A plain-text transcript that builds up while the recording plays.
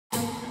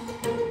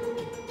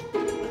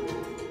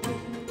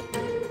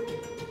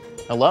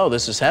Hello,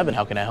 this is Heaven.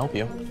 How can I help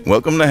you?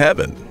 Welcome to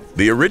Heaven,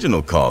 the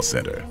original call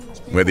center.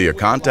 Whether you're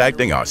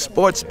contacting our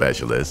sports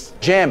specialists...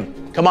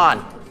 Jim, come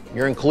on.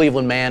 You're in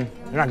Cleveland, man.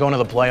 You're not going to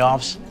the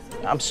playoffs.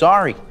 I'm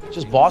sorry.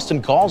 Just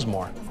Boston calls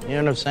more. You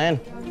know what I'm saying?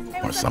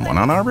 Or someone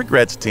on our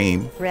regrets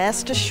team.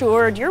 Rest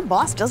assured, your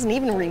boss doesn't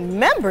even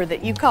remember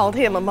that you called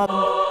him a mother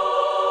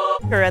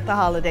at the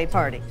holiday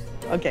party.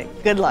 Okay,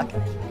 good luck.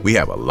 We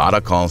have a lot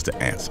of calls to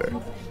answer.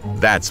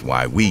 That's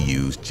why we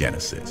use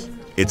Genesys.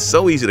 It's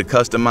so easy to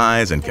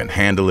customize and can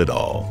handle it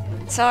all.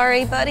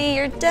 Sorry, buddy,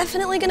 you're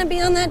definitely gonna be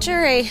on that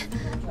jury.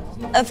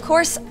 Of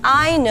course,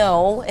 I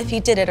know if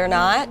you did it or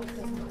not.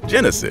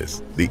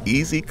 Genesys, the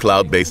easy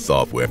cloud-based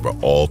software for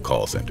all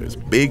call centers,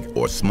 big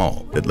or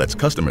small, that lets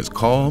customers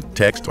call,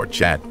 text, or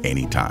chat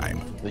anytime.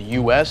 The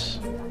U.S.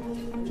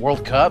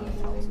 World Cup?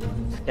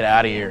 Get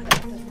out of here.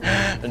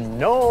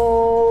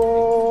 No.